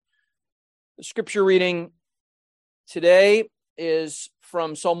The scripture reading today is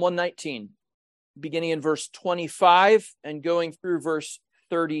from Psalm 119, beginning in verse 25 and going through verse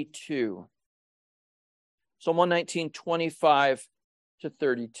 32. Psalm 119, 25 to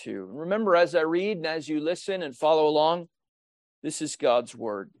 32. Remember, as I read and as you listen and follow along, this is God's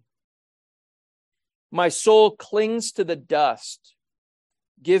word. My soul clings to the dust.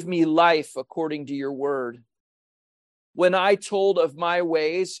 Give me life according to your word. When I told of my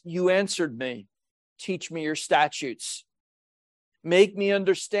ways, you answered me. Teach me your statutes. Make me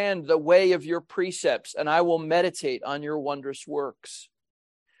understand the way of your precepts, and I will meditate on your wondrous works.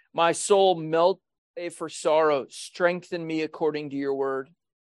 My soul melt for sorrow. Strengthen me according to your word.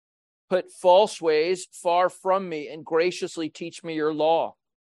 Put false ways far from me, and graciously teach me your law.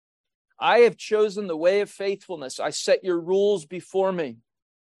 I have chosen the way of faithfulness. I set your rules before me.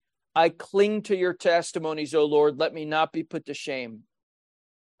 I cling to your testimonies, O Lord. Let me not be put to shame.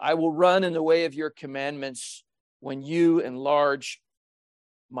 I will run in the way of your commandments when you enlarge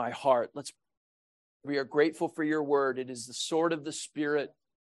my heart. We are grateful for your word. It is the sword of the Spirit,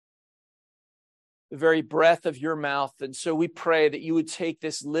 the very breath of your mouth. And so we pray that you would take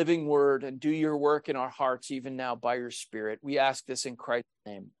this living word and do your work in our hearts even now by your Spirit. We ask this in Christ's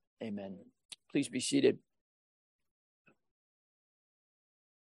name. Amen. Please be seated.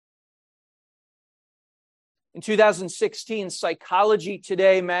 In 2016, Psychology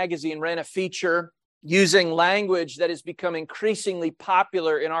Today magazine ran a feature using language that has become increasingly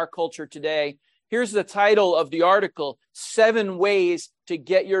popular in our culture today. Here's the title of the article: 7 Ways to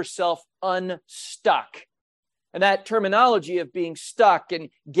Get Yourself Unstuck. And that terminology of being stuck and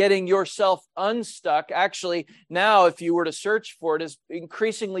getting yourself unstuck, actually, now, if you were to search for it, is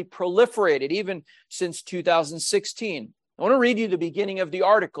increasingly proliferated, even since 2016. I want to read you the beginning of the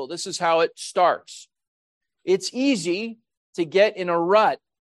article. This is how it starts. It's easy to get in a rut.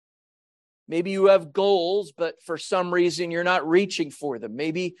 Maybe you have goals, but for some reason you're not reaching for them.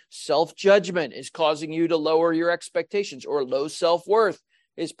 Maybe self-judgment is causing you to lower your expectations, or low self-worth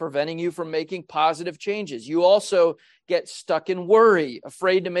is preventing you from making positive changes. You also get stuck in worry,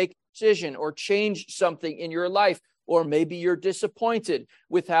 afraid to make a decision or change something in your life, or maybe you're disappointed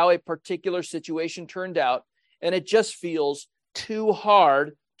with how a particular situation turned out, and it just feels too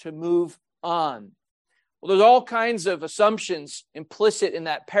hard to move on. Well, there's all kinds of assumptions implicit in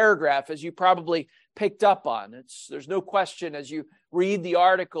that paragraph, as you probably picked up on. There's no question as you read the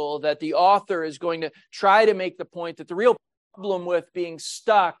article that the author is going to try to make the point that the real problem with being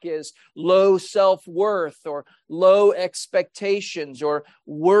stuck is low self-worth, or low expectations, or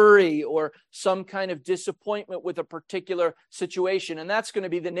worry, or some kind of disappointment with a particular situation. And that's going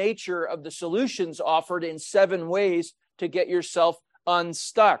to be the nature of the solutions offered in 7 ways to get yourself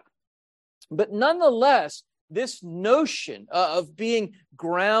unstuck. But nonetheless, this notion of being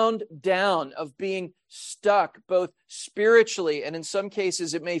ground down, of being stuck, both spiritually and in some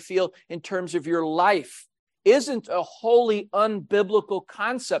cases it may feel in terms of your life, isn't a wholly unbiblical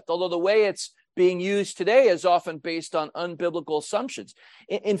concept, although the way it's being used today is often based on unbiblical assumptions.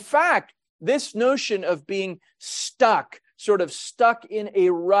 In fact, this notion of being stuck, sort of stuck in a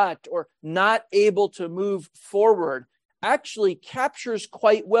rut or not able to move forward, actually captures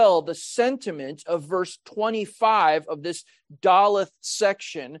quite well the sentiment of verse 25 of this Daleth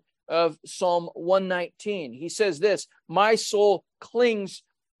section of Psalm 119. He says this: my soul clings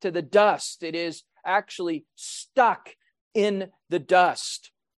to the dust. It is actually stuck in the dust.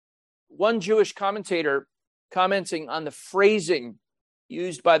 One Jewish commentator, commenting on the phrasing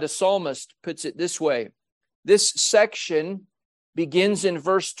used by the psalmist, puts it this way: this section begins in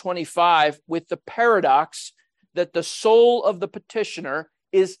verse 25 with the paradox that the soul of the petitioner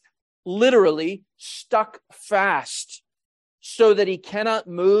is literally stuck fast, so that he cannot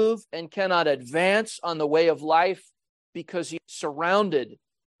move and cannot advance on the way of life because he's surrounded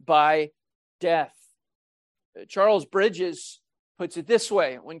by death. Charles Bridges puts it this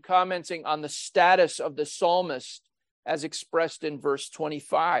way when commenting on the status of the psalmist as expressed in verse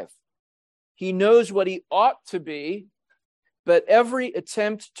 25. He knows what he ought to be, but every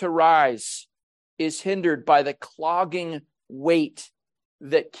attempt to rise is hindered by the clogging weight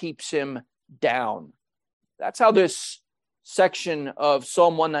that keeps him down. That's how this section of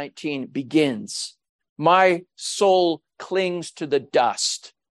Psalm 119 begins. My soul clings to the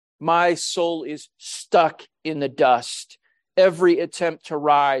dust. My soul is stuck in the dust. Every attempt to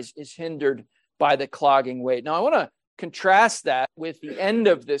rise is hindered by the clogging weight. Now, I want to contrast that with the end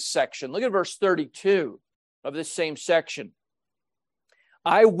of this section. Look at verse 32 of this same section.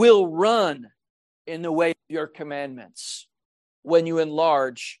 I will run in the way of your commandments when you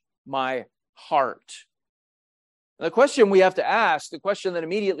enlarge my heart. The question we have to ask, the question that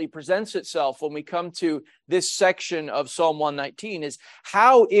immediately presents itself when we come to this section of Psalm 119 is,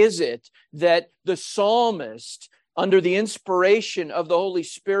 how is it that the psalmist, under the inspiration of the Holy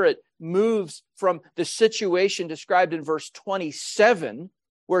Spirit, moves from the situation described in verse 27,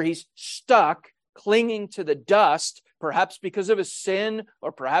 where he's stuck, clinging to the dust, perhaps because of his sin,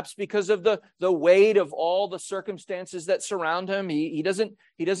 or perhaps because of the weight of all the circumstances that surround him. He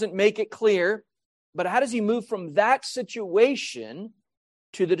doesn't make it clear. But how does he move from that situation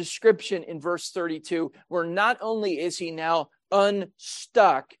to the description in verse 32, where not only is he now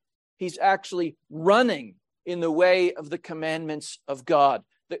unstuck, he's actually running in the way of the commandments of God?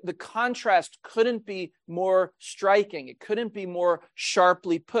 The contrast couldn't be more striking. It couldn't be more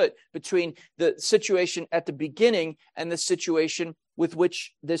sharply put between the situation at the beginning and the situation with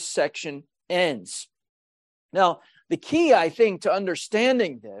which this section ends. Now, the key, I think, to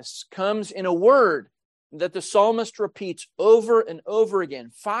understanding this comes in a word that the psalmist repeats over and over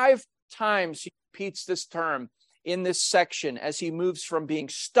again. 5 times he repeats this term in this section as he moves from being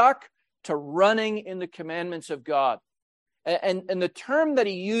stuck to running in the commandments of God. And the term that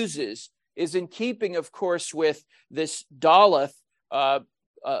he uses is in keeping, of course, with this Daleth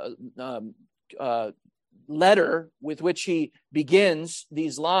letter with which he begins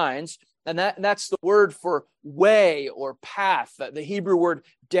these lines. And that's the word for way or path. The Hebrew word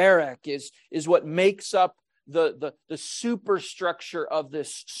derek is what makes up the superstructure of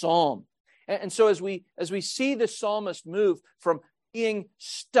this psalm. And so as we see the psalmist move from being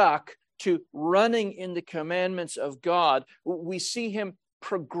stuck to running in the commandments of God, we see him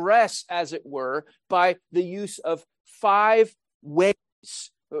progress, as it were, by the use of 5 ways,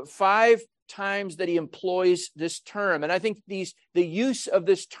 5 times that he employs this term. And I think the use of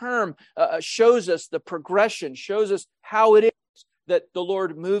this term shows us the progression, shows us how it is that the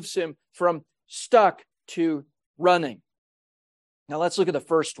Lord moves him from stuck to running. Now let's look at the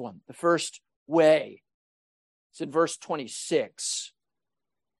first one, the first way. It's in verse 26.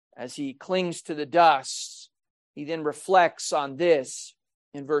 As he clings to the dust, he then reflects on this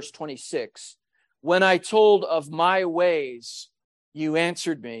in verse 26. When I told of my ways, you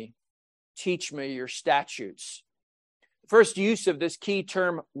answered me. Teach me your statutes. The first use of this key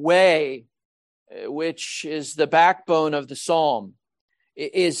term, way, which is the backbone of the psalm,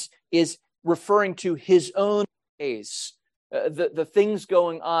 is referring to his own ways, the things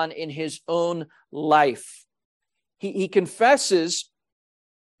going on in his own life. He confesses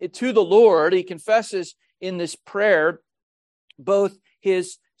it to the Lord. He confesses in this prayer both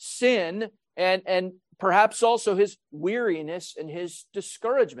his sin and perhaps also his weariness and his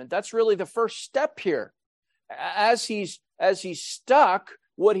discouragement. That's really the first step here. As he's stuck,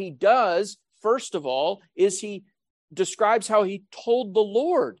 what he does, first of all, is he describes how he told the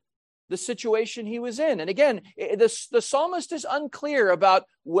Lord the situation he was in. And again, the psalmist is unclear about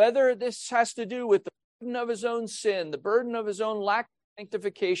whether this has to do with the burden of his own sin, the burden of his own lack of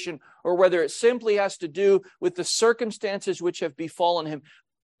sanctification, or whether it simply has to do with the circumstances which have befallen him.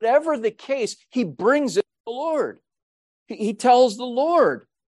 Whatever the case, he brings it to the Lord. He tells the Lord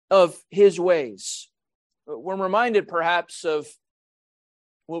of his ways. We're reminded perhaps of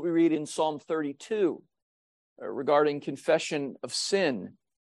what we read in Psalm 32 regarding confession of sin.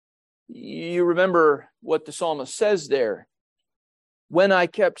 You remember what the psalmist says there. When I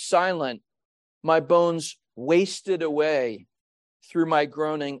kept silent, my bones wasted away through my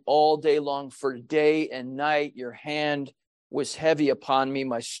groaning all day long. For day and night your hand was heavy upon me.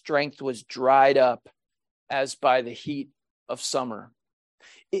 My strength was dried up as by the heat of summer.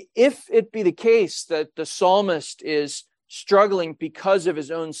 If it be the case that the psalmist is struggling because of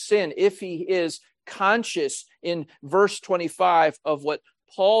his own sin, if he is conscious in verse 25 of what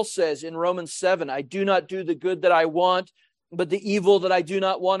Paul says in Romans 7, I do not do the good that I want, but the evil that I do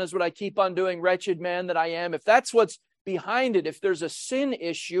not want is what I keep on doing, wretched man that I am. If that's what's behind it, if there's a sin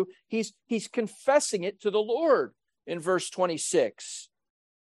issue, he's confessing it to the Lord in verse 26.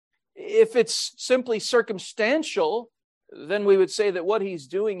 If it's simply circumstantial, then we would say that what he's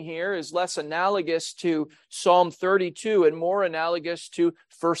doing here is less analogous to Psalm 32 and more analogous to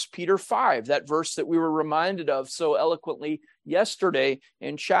 1 Peter 5, that verse that we were reminded of so eloquently yesterday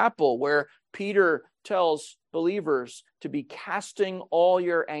in chapel, where Peter tells believers to be casting all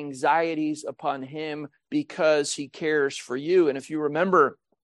your anxieties upon him because he cares for you. And if you remember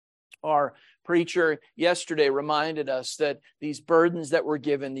our preacher yesterday reminded us that these burdens that we're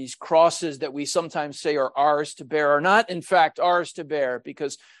given, these crosses that we sometimes say are ours to bear, are not in fact ours to bear,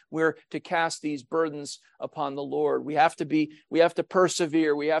 because we're to cast these burdens upon the Lord. We have to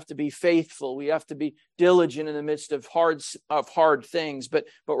persevere. We have to be faithful. We have to be diligent in the midst of hard things. But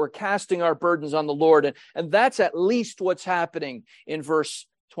we're casting our burdens on the Lord, and that's at least what's happening in verse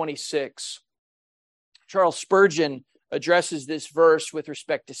 26. Charles Spurgeon addresses this verse with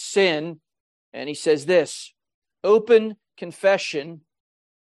respect to sin, and he says this: open confession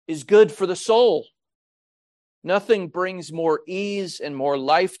is good for the soul. Nothing brings more ease and more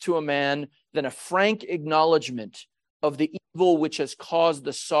life to a man than a frank acknowledgement of the evil which has caused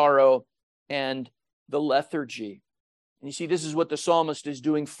the sorrow and the lethargy. And you see, this is what the psalmist is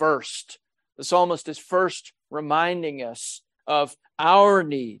doing first. The psalmist is first reminding us of our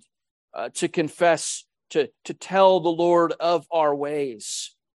need to confess, to tell the Lord of our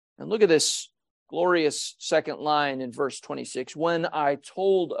ways. And look at this glorious second line in verse 26. When I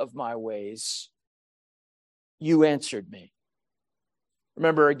told of my ways, you answered me.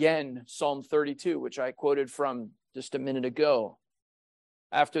 Remember again, Psalm 32, which I quoted from just a minute ago.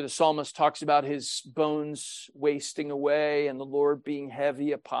 After the psalmist talks about his bones wasting away and the Lord being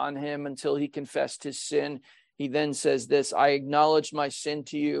heavy upon him until he confessed his sin, he then says this: I acknowledged my sin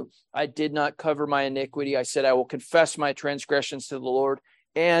to you. I did not cover my iniquity. I said, I will confess my transgressions to the Lord,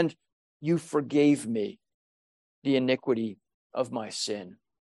 and you forgave me the iniquity of my sin.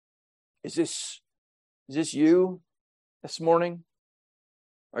 Is this you this morning?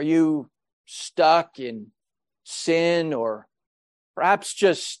 Are you stuck in sin, or perhaps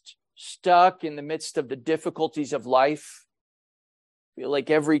just stuck in the midst of the difficulties of life? Feel like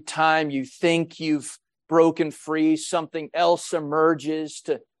every time you think you've broken free, something else emerges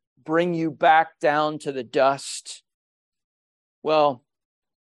to bring you back down to the dust. Well,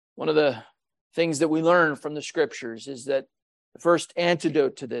 one of the things that we learn from the scriptures is that the first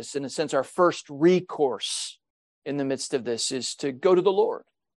antidote to this, in a sense, our first recourse in the midst of this, is to go to the Lord,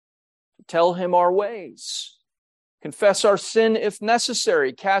 to tell him our ways, confess our sin if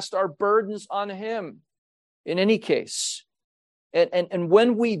necessary, cast our burdens on him in any case. And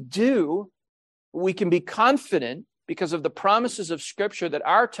when we do, we can be confident, because of the promises of Scripture, that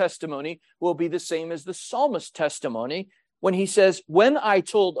our testimony will be the same as the psalmist's testimony when he says, when I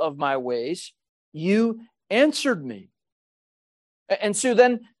told of my ways, you answered me. And so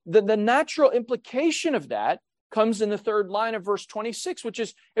then the natural implication of that comes in the third line of verse 26, which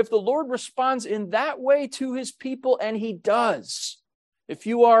is, if the Lord responds in that way to his people, and he does, if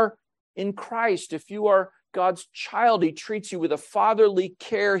you are in Christ, if you are God's child, he treats you with a fatherly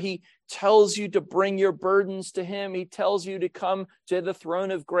care. He tells you to bring your burdens to him. He tells you to come to the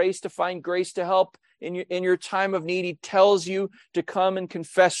throne of grace to find grace to help in your time of need. He tells you to come and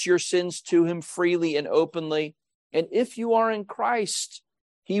confess your sins to him freely and openly. And if you are in Christ,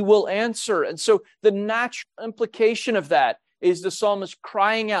 he will answer. And so the natural implication of that is the psalmist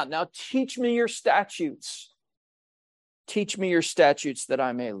crying out, now teach me your statutes. Teach me your statutes that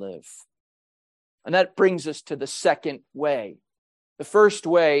I may live. And that brings us to the second way. The first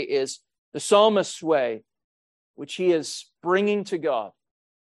way is the psalmist's way, which he is bringing to God.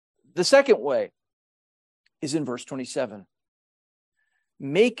 The second way is in verse 27.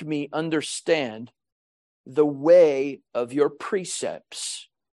 Make me understand the way of your precepts.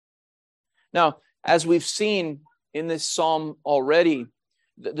 Now, as we've seen in this psalm already,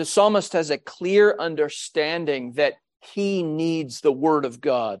 the psalmist has a clear understanding that he needs the word of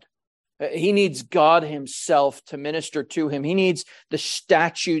God. He needs God himself to minister to him. He needs the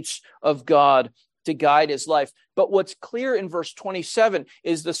statutes of God to guide his life. But what's clear in verse 27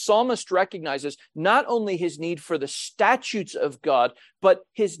 is the psalmist recognizes not only his need for the statutes of God, but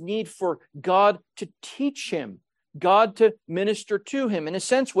his need for God to teach him, God to minister to him. In a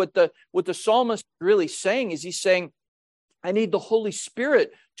sense, what the psalmist is really saying is he's saying, I need the Holy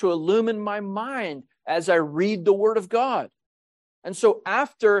Spirit to illumine my mind as I read the word of God. And so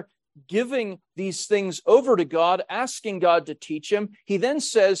after giving these things over to God, asking God to teach him, he then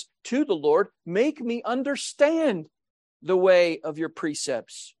says to the Lord, make me understand the way of your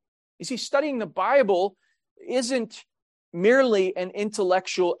precepts. You see, studying the Bible isn't merely an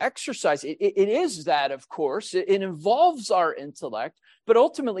intellectual exercise. It is that, of course. It involves our intellect. But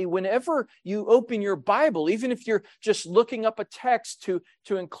ultimately, whenever you open your Bible, even if you're just looking up a text to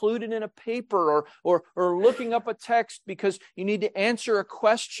include it in a paper, or looking up a text because you need to answer a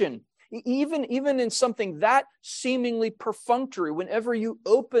question, even in something that seemingly perfunctory, whenever you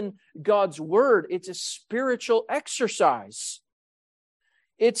open God's word, it's a spiritual exercise.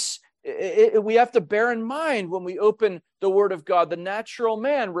 It's we have to bear in mind when we open the Word of God, the natural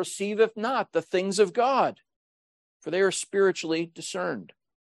man receiveth not the things of God, for they are spiritually discerned.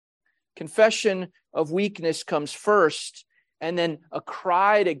 Confession of weakness comes first, and then a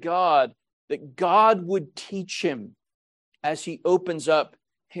cry to God that God would teach him as he opens up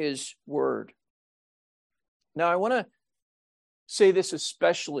his Word. Now, I want to say this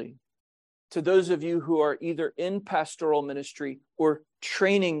especially to those of you who are either in pastoral ministry or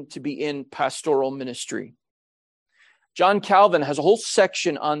training to be in pastoral ministry. John Calvin has a whole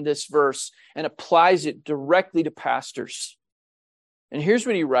section on this verse and applies it directly to pastors. And here's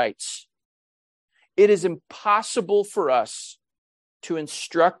what he writes. It is impossible for us to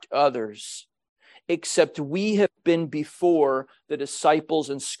instruct others except we have been before the disciples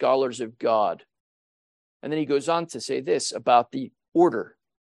and scholars of God. And then he goes on to say this about the order.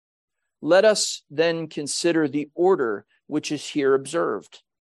 Let us then consider the order which is here observed,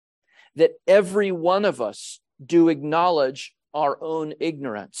 that every one of us do acknowledge our own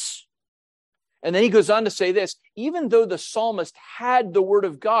ignorance. And then he goes on to say this, even though the psalmist had the Word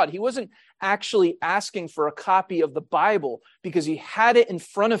of God, he wasn't actually asking for a copy of the Bible because he had it in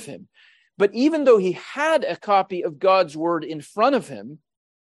front of him. But even though he had a copy of God's Word in front of him,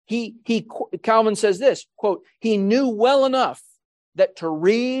 Calvin says this, quote, he knew well enough that to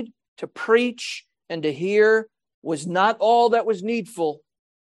read, to preach, and to hear was not all that was needful.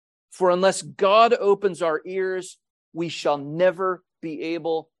 For unless God opens our ears, we shall never be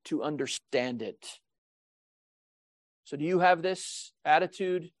able to understand it. So do you have this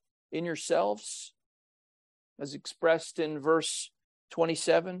attitude in yourselves as expressed in verse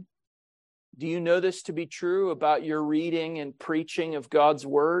 27? Do you know this to be true about your reading and preaching of God's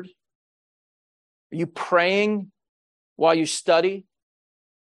Word? Are you praying while you study?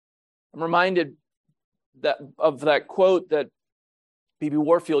 I'm reminded of that quote that B.B.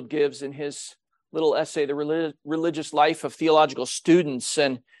 Warfield gives in his little essay, The Religious Life of Theological Students.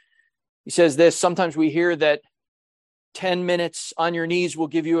 And he says this, sometimes we hear that 10 minutes on your knees will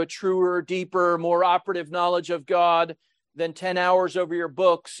give you a truer, deeper, more operative knowledge of God than 10 hours over your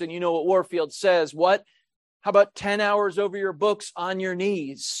books. And you know what Warfield says, what? How about 10 hours over your books on your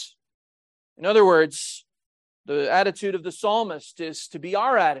knees? In other words, the attitude of the psalmist is to be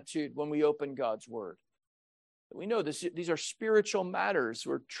our attitude when we open God's Word. We know these are spiritual matters.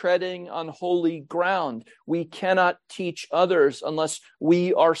 We're treading on holy ground. We cannot teach others unless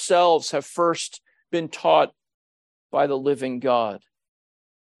we ourselves have first been taught by the living God.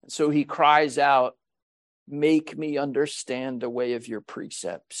 And so he cries out, make me understand the way of your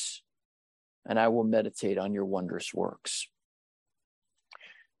precepts, and I will meditate on your wondrous works.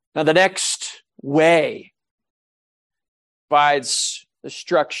 Now, the next way provides the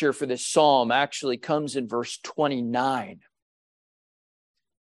structure for this psalm actually comes in verse 29.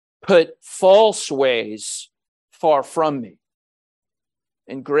 Put false ways far from me,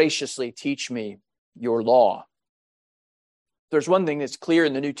 and graciously teach me your law. There's one thing that's clear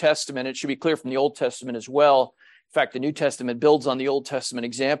in the New Testament. It should be clear from the Old Testament as well. In fact, the New Testament builds on the Old Testament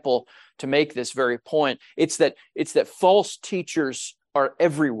example to make this very point. It's that false teachers are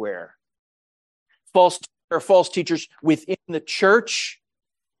everywhere. There are false teachers within the church.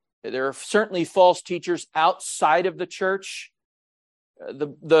 There are certainly false teachers outside of the church.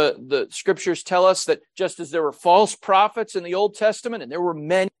 The scriptures tell us that just as there were false prophets in the Old Testament, and there were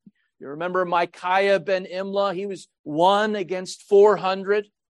many. You remember Micaiah ben Imlah, he was 1 against 400.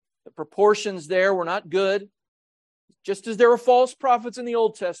 The proportions there were not good. Just as there were false prophets in the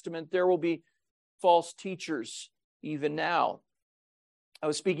Old Testament, there will be false teachers even now. I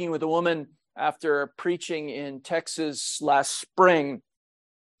was speaking with a woman after preaching in Texas last spring,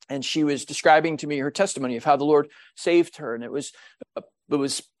 and she was describing to me her testimony of how the Lord saved her, and it was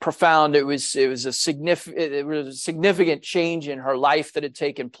profound. It was a significant change in her life that had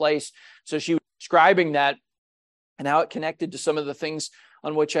taken place. So she was describing that and how it connected to some of the things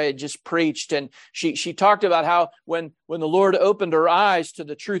on which I had just preached. And she talked about how when the Lord opened her eyes to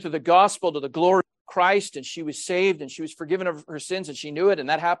the truth of the gospel, to the glory of Christ, and she was saved and she was forgiven of her sins, and she knew it. And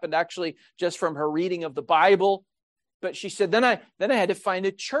that happened actually just from her reading of the Bible. But she said, then I had to find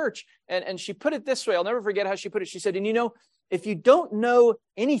a church. And she put it this way. I'll never forget how she put it. She said, and you know, if you don't know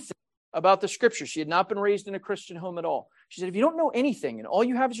anything about the scripture, she had not been raised in a Christian home at all. She said, if you don't know anything and all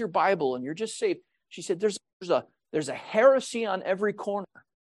you have is your Bible and you're just saved, she said, there's a heresy on every corner.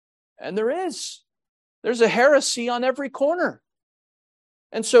 And there is. There's a heresy on every corner.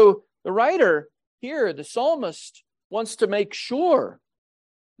 And so the writer here, the psalmist, wants to make sure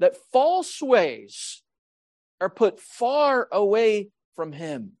that false ways are put far away from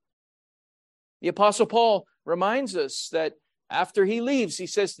him. The Apostle Paul reminds us that After he leaves, he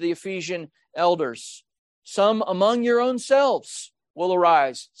says to the Ephesian elders, some among your own selves will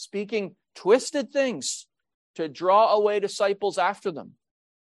arise, speaking twisted things to draw away disciples after them.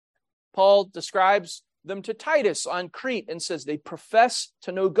 Paul describes them to Titus on Crete and says they profess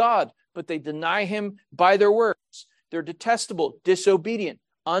to know God, but they deny him by their works. They're detestable, disobedient,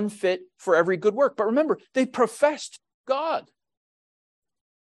 unfit for every good work. But remember, they professed God.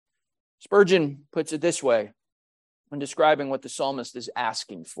 Spurgeon puts it this way when describing what the psalmist is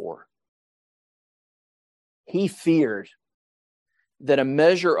asking for. He feared that a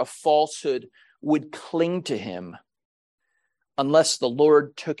measure of falsehood would cling to him unless the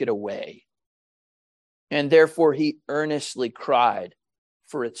Lord took it away. And therefore he earnestly cried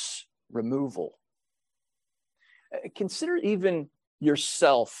for its removal. Consider even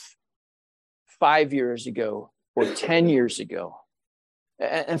yourself 5 years ago or 10 years ago.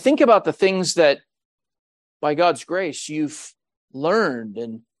 And think about the things that, by God's grace, you've learned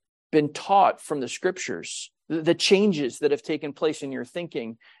and been taught from the scriptures, the changes that have taken place in your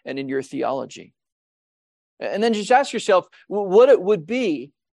thinking and in your theology. And then just ask yourself what it would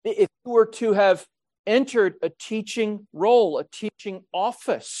be if you were to have entered a teaching role, a teaching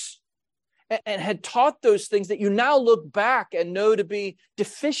office, and had taught those things that you now look back and know to be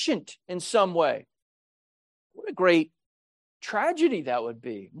deficient in some way. What a great tragedy that would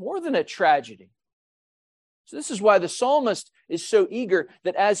be, more than a tragedy. So this is why the psalmist is so eager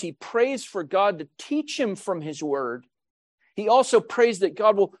that as he prays for God to teach him from his word, he also prays that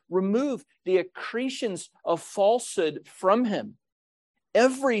God will remove the accretions of falsehood from him.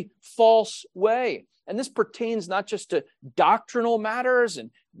 Every false way. And this pertains not just to doctrinal matters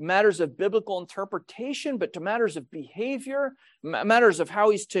and matters of biblical interpretation, but to matters of behavior, matters of how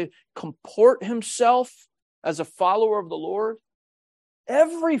he's to comport himself as a follower of the Lord.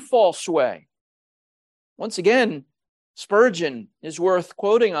 Every false way. Once again, Spurgeon is worth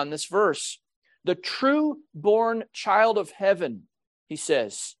quoting on this verse. The true born child of heaven, he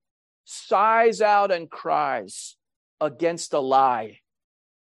says, sighs out and cries against a lie,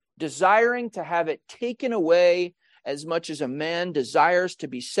 desiring to have it taken away as much as a man desires to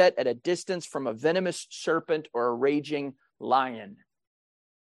be set at a distance from a venomous serpent or a raging lion.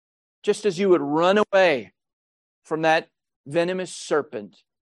 Just as you would run away from that venomous serpent,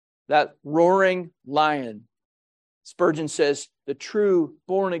 that roaring lion, Spurgeon says the true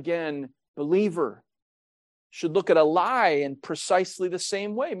born-again believer should look at a lie in precisely the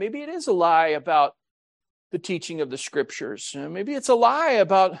same way. Maybe it is a lie about the teaching of the scriptures. Maybe it's a lie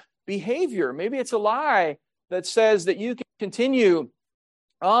about behavior. Maybe it's a lie that says that you can continue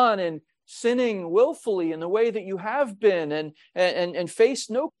on and sinning willfully in the way that you have been and face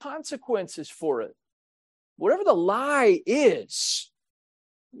no consequences for it. Whatever the lie is,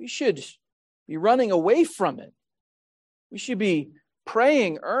 we should be running away from it. We should be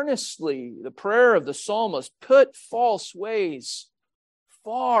praying earnestly the prayer of the psalmist, put false ways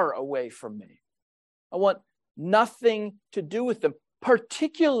far away from me. I want nothing to do with them,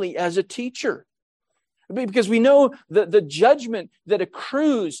 particularly as a teacher. Because we know the judgment that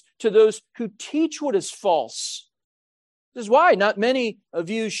accrues to those who teach what is false. This is why not many of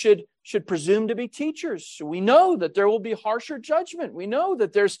you should presume to be teachers. We know that there will be harsher judgment. We know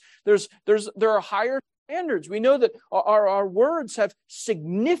that there are higher standards. We know that our words have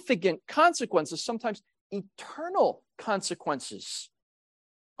significant consequences, sometimes eternal consequences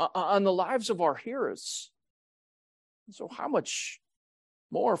on the lives of our hearers. So how much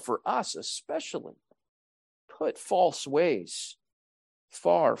more for us, especially? Put false ways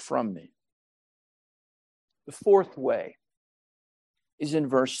far from me. The fourth way is in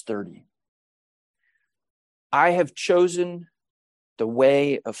verse 30. I have chosen the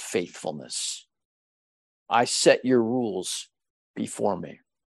way of faithfulness. I set your rules before me.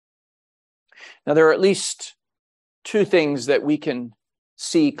 Now, there are at least two things that we can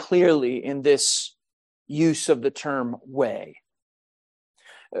see clearly in this use of the term way.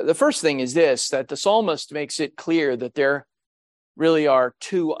 The first thing is this, that the psalmist makes it clear that there really are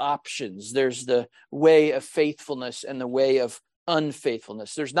two options. There's the way of faithfulness and the way of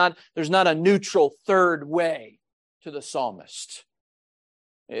unfaithfulness. There's not a neutral third way to the psalmist.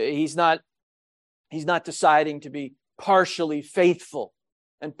 He's not deciding to be partially faithful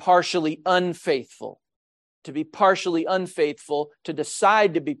and partially unfaithful. To be partially unfaithful, to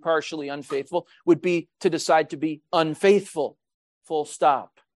decide to be partially unfaithful, would be to decide to be unfaithful. Full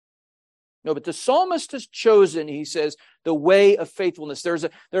stop. No, but the psalmist has chosen, he says, the way of faithfulness. There's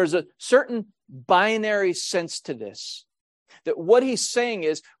a certain binary sense to this. That what he's saying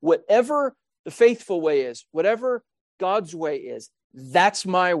is, whatever the faithful way is, whatever God's way is, that's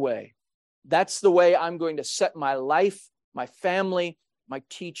my way. That's the way I'm going to set my life my family, my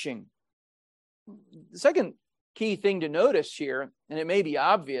teaching. The second key thing to notice here, and it may be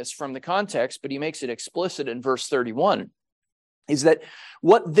obvious from the context, but he makes it explicit in verse 31, is that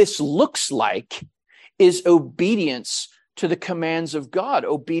what this looks like is obedience to the commands of God,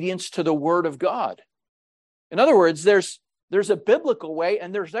 obedience to the word of God. In other words, there's a biblical way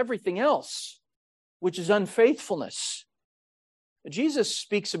and there's everything else, which is unfaithfulness. Jesus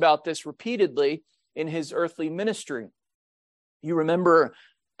speaks about this repeatedly in his earthly ministry. You remember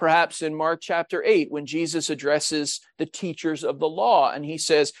perhaps in Mark chapter 8 when Jesus addresses the teachers of the law and he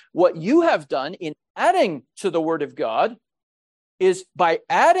says, what you have done in adding to the word of God is by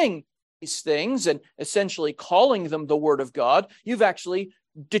adding these things and essentially calling them the word of God, you've actually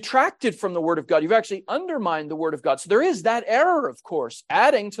detracted from the word of God. You've actually undermined the word of God. So there is that error, of course,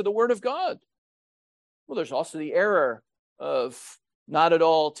 adding to the word of God. Well, there's also the error of not at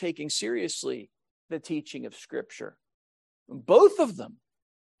all taking seriously the teaching of Scripture. Both of them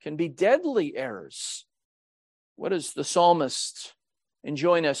can be deadly errors. What does the psalmist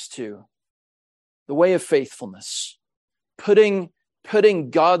enjoin us to? The way of faithfulness, putting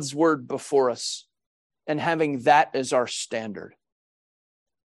God's word before us and having that as our standard.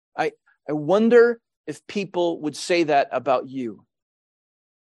 I wonder if people would say that about you.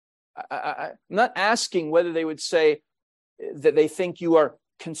 I'm not asking whether they would say that they think you are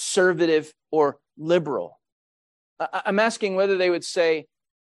conservative or liberal. I'm asking whether they would say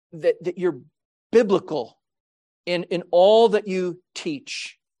that you're biblical in all that you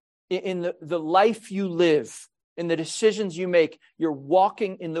teach, in the life you live, in the decisions you make. You're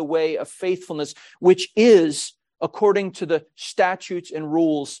walking in the way of faithfulness, which is according to the statutes and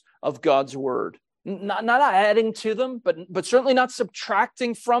rules of God's word. Not adding to them, but certainly not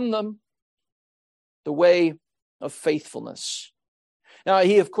subtracting from them. The way of faithfulness. Now,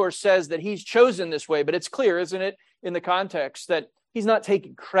 he, of course, says that he's chosen this way, but it's clear, isn't it, in the context that he's not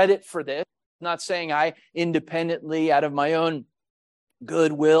taking credit for this, not saying I independently, out of my own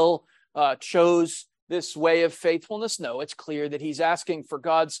goodwill, chose this way of faithfulness. No, it's clear that he's asking for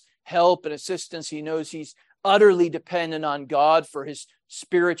God's help and assistance. He knows he's utterly dependent on God for his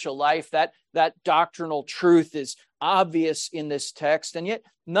spiritual life. That doctrinal truth is obvious in this text, and yet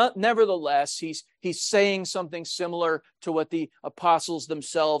nevertheless he's saying something similar to what the apostles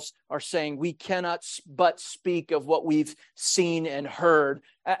themselves are saying. We cannot but speak of what we've seen and heard.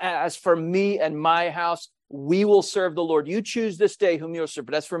 As for me and my house, we will serve the Lord. You choose this day whom you'll serve,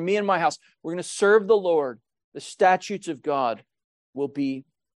 but as for me and my house, we're going to serve the Lord. The statutes of God will be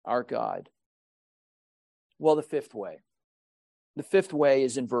our guide. Well, the fifth way. The fifth way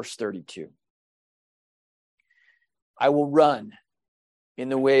is in verse 32. I will run in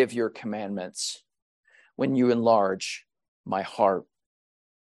the way of your commandments when you enlarge my heart.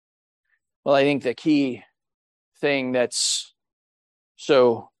 Well, I think the key thing that's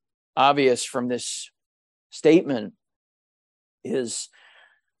so obvious from this statement is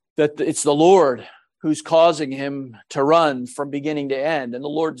that it's the Lord who's causing him to run from beginning to end, and the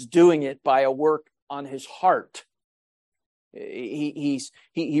Lord's doing it by a work on his heart.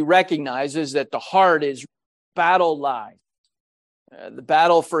 He recognizes that the heart is battle line, the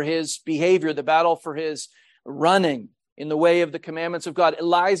battle for his behavior, the battle for his running in the way of the commandments of God. It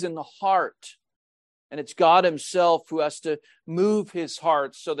lies in the heart, and it's God himself who has to move his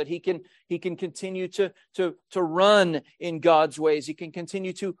heart so that he can continue to run in God's ways. He can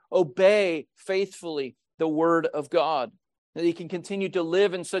continue to obey faithfully the word of God. That he can continue to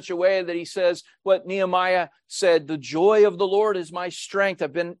live in such a way that he says what Nehemiah said, the joy of the Lord is my strength.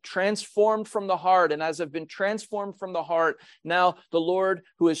 I've been transformed from the heart. And as I've been transformed from the heart, now the Lord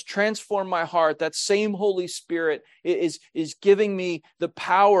who has transformed my heart, that same Holy Spirit is giving me the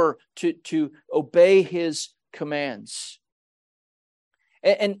power to obey his commands.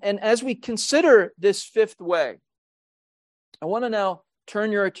 And as we consider this fifth way, I want to now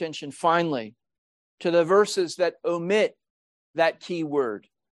turn your attention finally to the verses that omit that key word.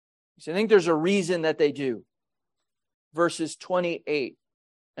 So I think there's a reason that they do. Verses 28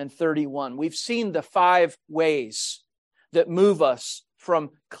 and 31. We've seen the 5 ways that move us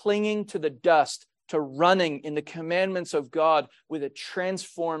from clinging to the dust to running in the commandments of God with a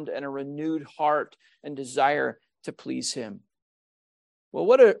transformed and a renewed heart and desire to please him. Well,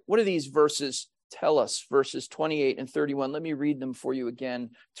 what do these verses tell us? Verses 28 and 31. Let me read them for you again.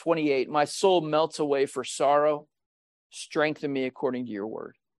 28, my soul melts away for sorrow. Strengthen me according to your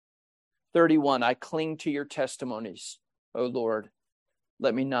word. 31, I cling to your testimonies, O Lord.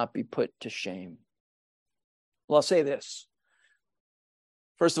 Let me not be put to shame. Well, I'll say this.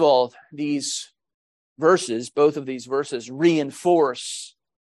 First of all, these verses, both of these verses, reinforce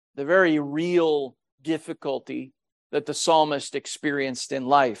the very real difficulty that the psalmist experienced in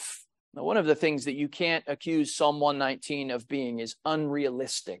life. Now, one of the things that you can't accuse Psalm 119 of being is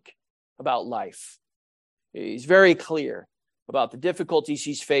unrealistic about life. He's very clear about the difficulties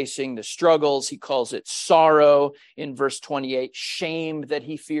he's facing, the struggles. He calls it sorrow in verse 28, shame that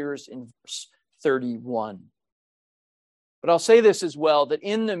he fears in verse 31. But I'll say this as well, that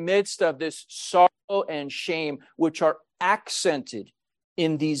in the midst of this sorrow and shame, which are accented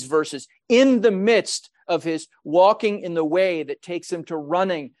in these verses, in the midst of his walking in the way that takes him to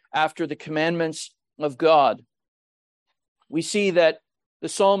running after the commandments of God, we see that the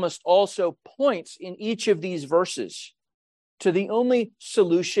psalmist also points in each of these verses to the only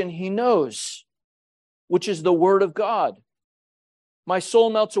solution he knows, which is the word of God. My soul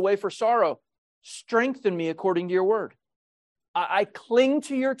melts away for sorrow. Strengthen me according to your word. I cling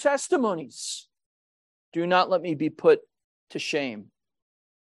to your testimonies. Do not let me be put to shame.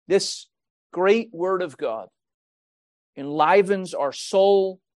 This great word of God enlivens our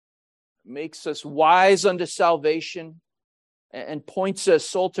soul, makes us wise unto salvation, and points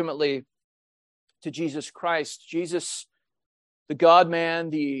us ultimately to Jesus Christ. Jesus, the God-man,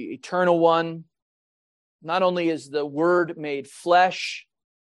 the eternal one, not only is the word made flesh,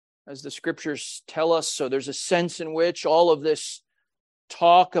 as the scriptures tell us, so there's a sense in which all of this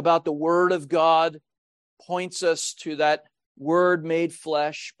talk about the word of God points us to that word made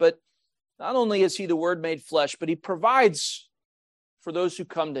flesh. But not only is he the word made flesh, but he provides for those who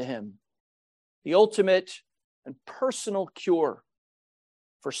come to him the ultimate and personal cure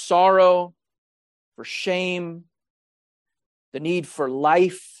for sorrow, for shame, the need for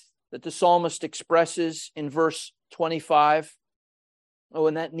life that the psalmist expresses in verse 25. Oh,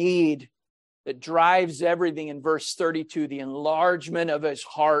 and that need that drives everything in verse 32, the enlargement of his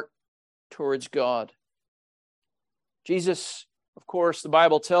heart towards God. Jesus, of course, the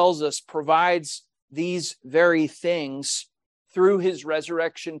Bible tells us, provides these very things through his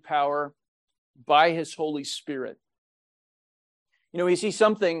resurrection power by his Holy Spirit. You know, we see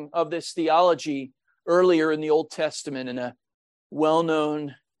something of this theology earlier in the Old Testament in a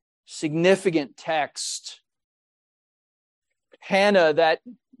well-known, significant text. Hannah, that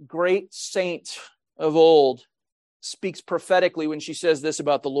great saint of old, speaks prophetically when she says this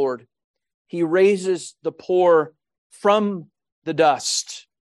about the Lord. He raises the poor from the dust.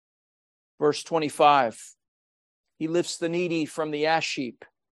 Verse 25. He lifts the needy from the ash heap.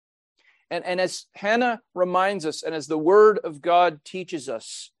 And as Hannah reminds us, and as the word of God teaches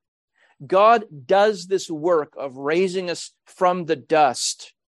us, God does this work of raising us from the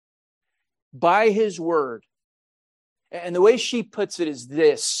dust by his word. And the way she puts it is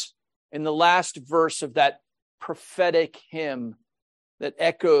this, in the last verse of that prophetic hymn that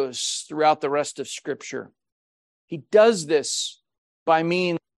echoes throughout the rest of Scripture. He does this by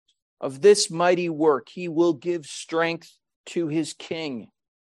means of this mighty work. He will give strength to his king,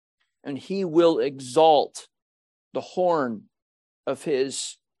 and he will exalt the horn of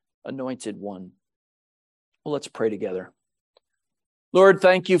his anointed one. Well, let's pray together. Lord,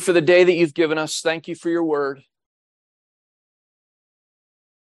 thank you for the day that you've given us. Thank you for your word.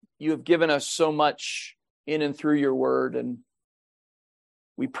 You have given us so much in and through your word, and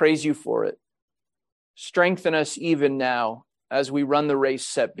we praise you for it. Strengthen us even now as we run the race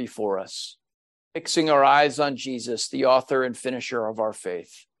set before us, fixing our eyes on Jesus, the author and finisher of our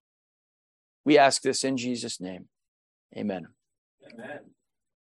faith. We ask this in Jesus' name. Amen. Amen.